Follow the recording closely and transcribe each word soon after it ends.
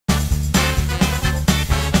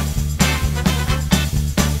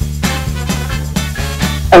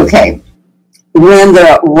Okay, when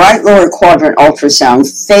the right lower quadrant ultrasound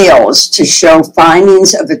fails to show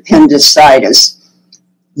findings of appendicitis,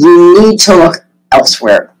 you need to look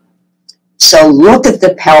elsewhere. So look at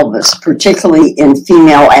the pelvis, particularly in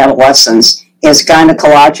female adolescents, as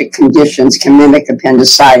gynecologic conditions can mimic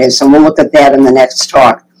appendicitis, and we'll look at that in the next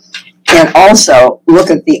talk. And also look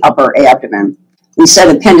at the upper abdomen. We said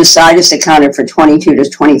appendicitis accounted for 22 to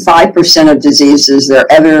 25% of diseases. There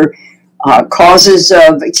are other causes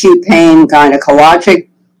of acute pain, gynecologic,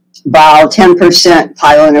 bowel 10%,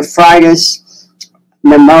 pyelonephritis,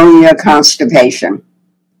 pneumonia, constipation.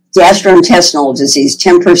 Gastrointestinal disease,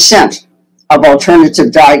 10% of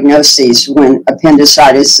alternative diagnoses when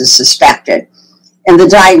appendicitis is suspected. And the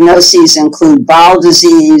diagnoses include bowel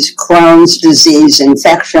disease, Crohn's disease,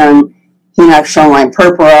 infection, Henoch-Schönlein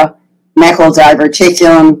purpura,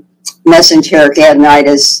 macrodiverticulum, mesenteric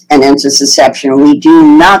adenitis, and intussusception. We do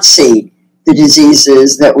not see the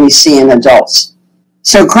diseases that we see in adults.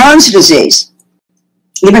 So Crohn's disease,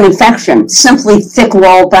 even infection, simply thick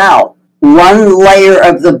wall bowel. One layer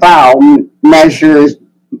of the bowel measures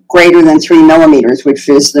greater than 3 millimeters, which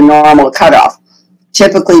is the normal cutoff,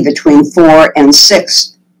 typically between 4 and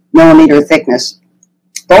 6 millimeter thickness.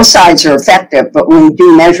 Both sides are effective, but when we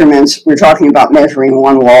do measurements, we're talking about measuring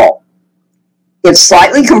one wall. It's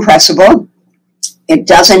slightly compressible, it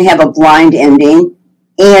doesn't have a blind ending,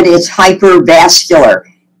 and it's hypervascular.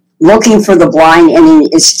 Looking for the blind ending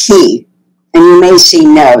is key, and you may see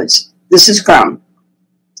nodes. This is Crohn.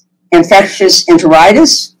 Infectious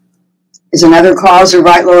enteritis is another cause of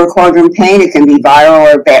right lower quadrant pain. It can be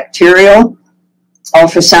viral or bacterial.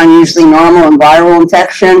 Ultrasound usually normal in viral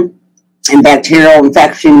infection. In bacterial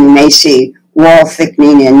infection, you may see wall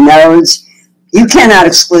thickening in nodes. You cannot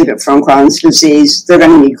exclude it from Crohn's disease. They're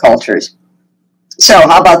going to need cultures. So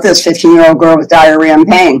how about this 15-year-old girl with diarrhea and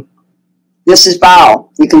pain? This is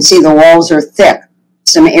bowel. You can see the walls are thick,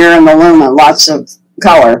 some air in the lumen, lots of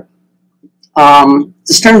color.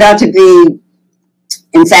 This turned out to be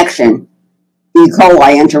infection, E.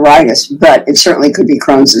 coli enteritis, but it certainly could be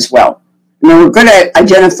Crohn's as well. I mean, we're good at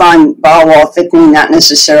identifying bowel wall thickening, not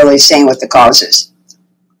necessarily saying what the cause is.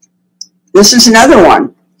 This is another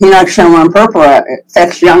one. Henoch-Schönlein purpura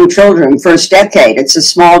affects young children, first decade. It's a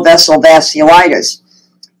small vessel vasculitis.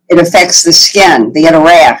 It affects the skin. They get a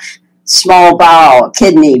rash, small bowel,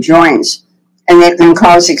 kidney, joints, and it can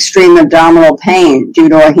cause extreme abdominal pain due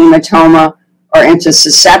to a hematoma or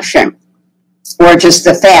intussusception, or just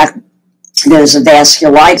the fact there's a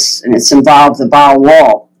vasculitis and it's involved the bowel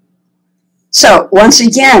wall. So once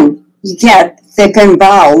again, you get thickened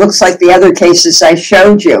bowel. Looks like the other cases I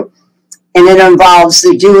showed you. And it involves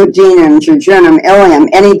the duodenum, jejunum, ileum,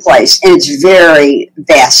 any place, and it's very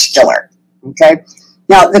vascular, okay?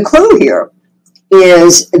 Now, the clue here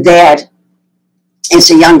is that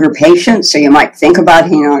it's a younger patient, so you might think about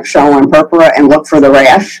Henoch-Schönlein purpura and look for the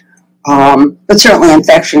rash, but certainly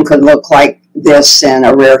infection could look like this in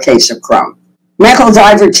a rare case of Crohn.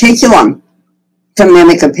 Macrodiverticulum can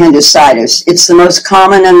mimic appendicitis. It's the most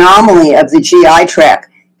common anomaly of the GI tract,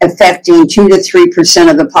 affecting 2 to 3%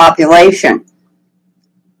 of the population.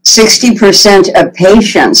 60% of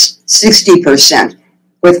patients, 60%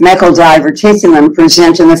 with macrodiverticulum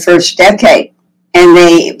present in the first decade, and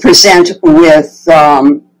they present with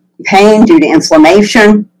pain due to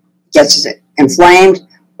inflammation, gets inflamed,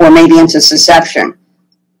 or maybe intussusception.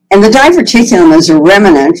 And the diverticulum is a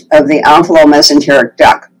remnant of the omphalomesentiric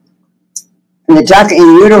duct. And the duct in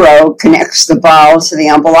utero connects the bowel to the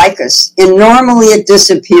umbilicus, and normally it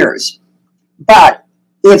disappears. But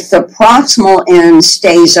if the proximal end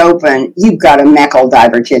stays open, you've got a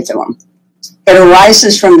macrodiverticulum. It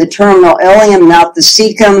arises from the terminal ileum, not the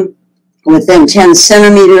cecum, within 10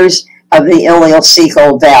 centimeters of the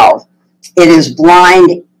ileocecal valve. It is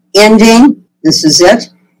blind ending. This is it.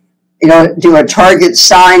 It'll do a target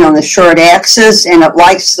sign on the short axis, and it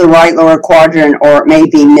likes the right lower quadrant, or it may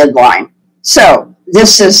be midline. So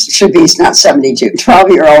this should be not 72,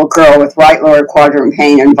 12-year-old girl with right lower quadrant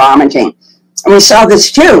pain and vomiting. And we saw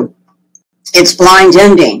this too. It's blind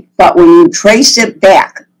ending, but when you trace it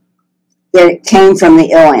back, it came from the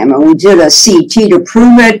ileum. And we did a CT to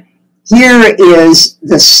prove it. Here is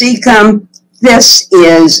the cecum. This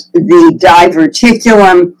is the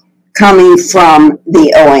diverticulum coming from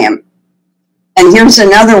the ileum. And here's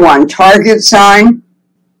another one, target sign.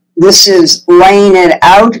 This is laying it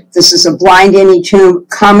out. This is a blind ending tube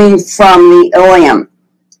coming from the ileum.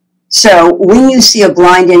 So when you see a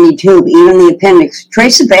blind ending tube, even the appendix,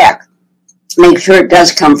 trace it back. Make sure it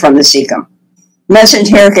does come from the cecum.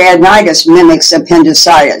 Mesenteric adenitis mimics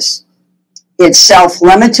appendicitis. It's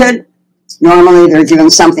self-limited. Normally, they're given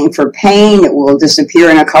something for pain. It will disappear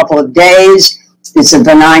in a couple of days. It's a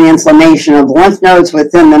benign inflammation of lymph nodes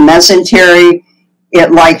within the mesentery.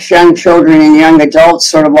 It likes young children and young adults,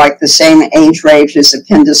 sort of like the same age range as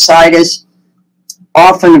appendicitis,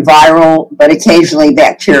 often viral, but occasionally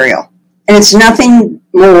bacterial. And it's nothing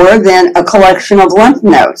more than a collection of lymph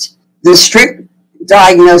nodes. The strict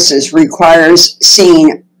diagnosis requires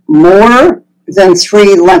seeing more than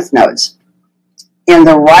 3 lymph nodes in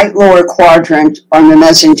the right lower quadrant on the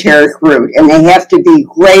mesenteric root, and they have to be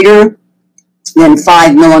greater than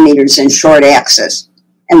 5 millimeters in short axis,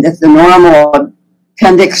 and that the normal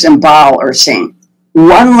appendix and bowel are seen.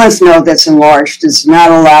 One lymph node that's enlarged does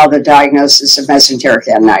not allow the diagnosis of mesenteric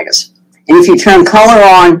adenitis. And if you turn color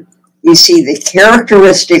on, you see the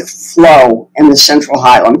characteristic flow in the central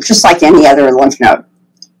hilum, just like any other lymph node.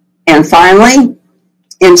 And finally,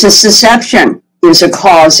 intussusception is a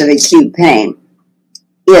cause of acute pain.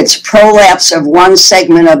 It's prolapse of one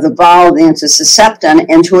segment of the bowel, the intussusception,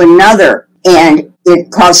 into another, and it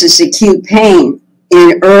causes acute pain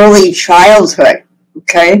in early childhood,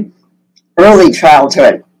 okay? Early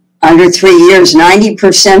childhood. Under 3 years,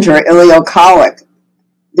 90% are ileocolic.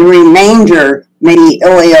 The remainder may be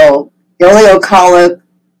ileocolic,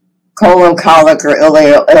 colocolic, or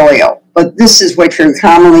ileo. But this is what you're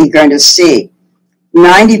commonly going to see.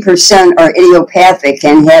 90% are idiopathic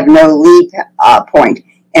and have no lead point,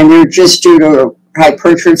 and they're just due to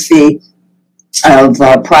hypertrophy of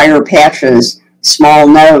prior patches, small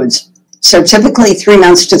nodes. So typically 3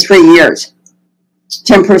 months to 3 years.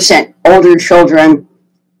 10% older children,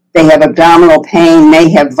 they have abdominal pain, may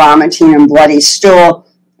have vomiting and bloody stool.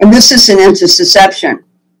 And this is an intussusception.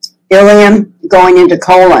 Ileum going into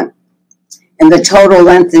colon. And the total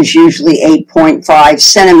length is usually 8.5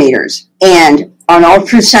 centimeters. And on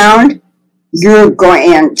ultrasound, you're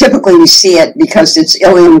going, and typically you see it because it's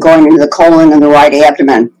ileum going into the colon and the right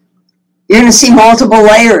abdomen. You're going to see multiple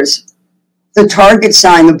layers. The target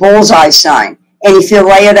sign, the bullseye sign. And if you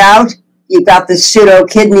lay it out, you've got the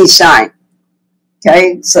pseudo-kidney sign.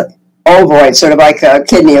 Okay? It's an ovoid, sort of like a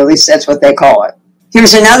kidney, at least that's what they call it.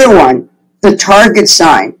 Here's another one, the target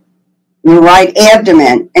sign, in the right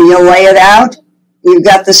abdomen, and you lay it out, you've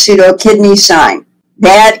got the pseudo-kidney sign.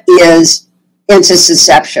 That is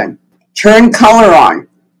intussusception. Turn color on.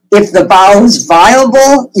 If the bowel is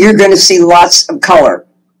viable, you're going to see lots of color.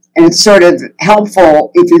 And it's sort of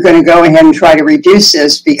helpful if you're going to go ahead and try to reduce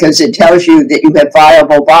this because it tells you that you have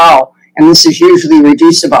viable bowel, and this is usually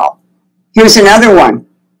reducible. Here's another one.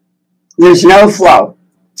 There's no flow.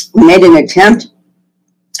 We made an attempt,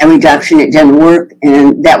 a reduction, it didn't work,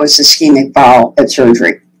 and that was ischemic bowel at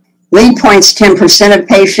surgery. Lead points, 10% of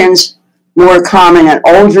patients, more common in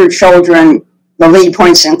older children. The lead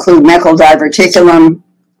points include mecyldiverticulum,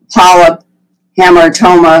 polyp,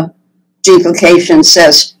 hamartoma, duplication,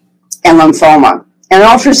 cyst, and lymphoma. In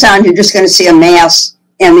ultrasound, you're just going to see a mass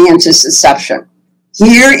in the intussusception.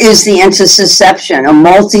 Here is the intussusception, a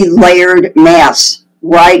multi-layered mass,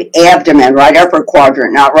 right abdomen, right upper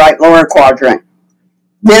quadrant, not right lower quadrant.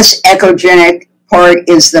 This echogenic part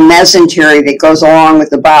is the mesentery that goes along with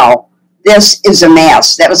the bowel. This is a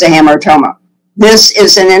mass. That was a hamartoma. This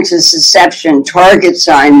is an intussusception, target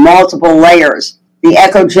sign, multiple layers. The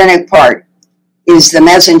echogenic part is the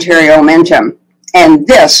mesentery omentum, and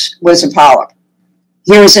this was a polyp.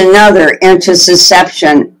 Here's another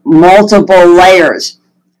intussusception, multiple layers.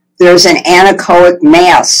 There's an anechoic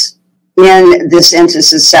mass in this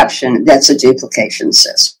intussusception. That's a duplication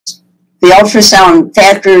cyst. The ultrasound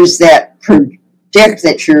factors that predict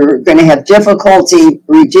that you're going to have difficulty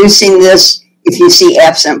reducing this, if you see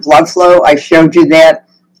absent blood flow, I showed you that.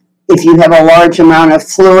 If you have a large amount of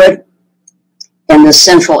fluid in the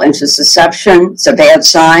central intussusception, it's a bad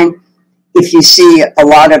sign. If you see a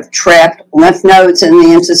lot of trapped lymph nodes in the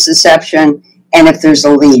intussusception, and if there's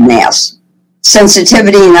a lead mass.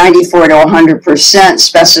 Sensitivity 94 to 100%,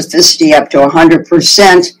 specificity up to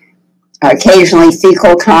 100%. Occasionally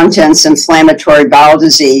fecal contents, inflammatory bowel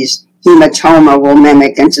disease, hematoma will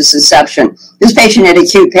mimic intussusception. This patient had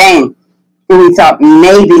acute pain, and we thought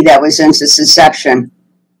maybe that was intussusception.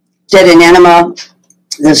 Did an enema.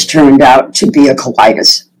 This turned out to be a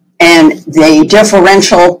colitis. And the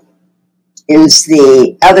differential is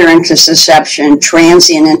the other intussusception,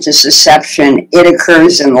 transient intussusception. It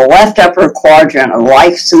occurs in the left upper quadrant,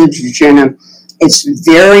 like to the jejunum. It's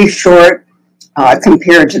very short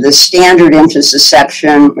compared to the standard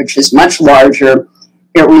intussusception, which is much larger.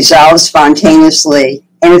 It resolves spontaneously,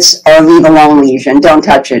 and it's a leave-alone lesion. Don't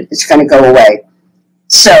touch it. It's going to go away.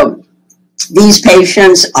 So these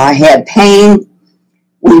patients had pain.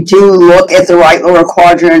 We do look at the right lower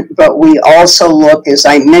quadrant, but we also look, as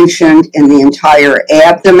I mentioned, in the entire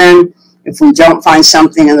abdomen. If we don't find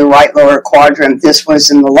something in the right lower quadrant, this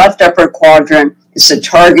was in the left upper quadrant. It's a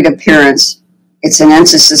target appearance. It's an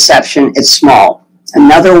intussusception. It's small.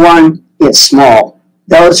 Another one, it's small.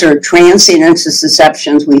 Those are transient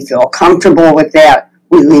intussusceptions. We feel comfortable with that.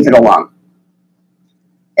 We leave it alone.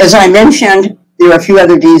 As I mentioned, there are a few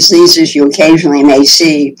other diseases you occasionally may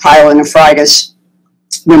see: pyelonephritis,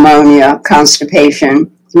 pneumonia,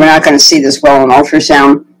 constipation. We're not going to see this well in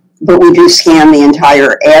ultrasound, but we do scan the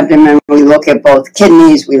entire abdomen. We look at both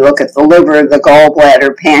kidneys, we look at the liver, the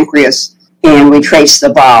gallbladder, pancreas, and we trace the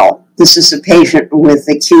bowel. This is a patient with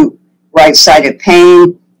acute right-sided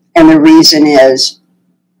pain, and the reason is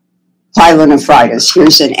pyelonephritis.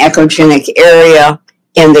 Here's an echogenic area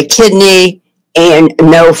in the kidney and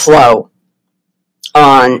no flow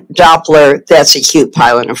on Doppler. That's acute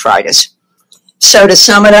pyelonephritis. So to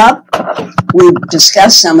sum it up, we've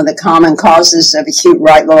discussed some of the common causes of acute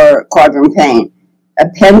right lower quadrant pain.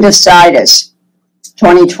 Appendicitis,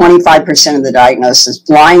 20-25% of the diagnosis,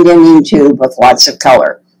 blind ending tube with lots of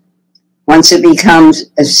color. Once it becomes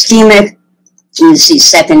ischemic, you see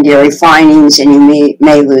secondary findings and you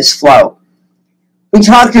may lose flow. We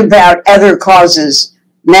talked about other causes: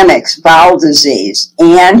 MIMICS, bowel disease,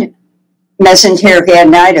 and mesenteric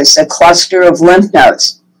adenitis, a cluster of lymph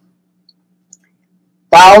nodes.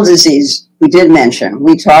 Bowel disease, we did mention.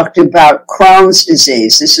 We talked about Crohn's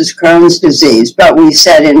disease. This is Crohn's disease, but we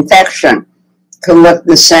said infection could look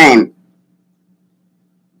the same.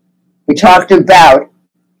 We talked about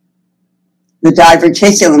the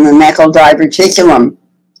diverticulum, the Meckel diverticulum,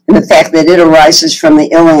 and the fact that it arises from the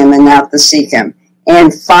ileum and not the cecum.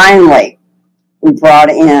 And finally, we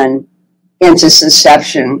brought in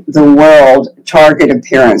intussusception, the world target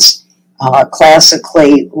appearance.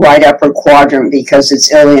 Classically right upper quadrant because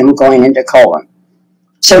it's ileum going into colon.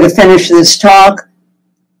 So to finish this talk,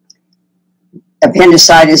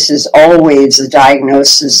 appendicitis is always the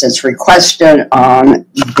diagnosis that's requested on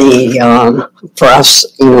the, for us,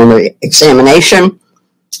 the examination,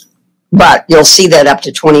 but you'll see that up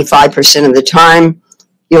to 25% of the time.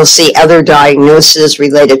 You'll see other diagnoses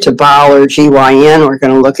related to bowel or GYN. We're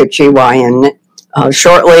going to look at GYN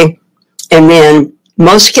shortly. And then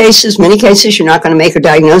most cases, many cases, you're not going to make a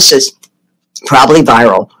diagnosis, probably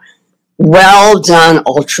viral. Well done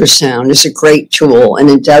ultrasound is a great tool, and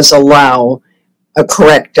it does allow a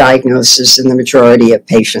correct diagnosis in the majority of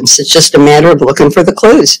patients. It's just a matter of looking for the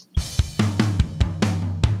clues.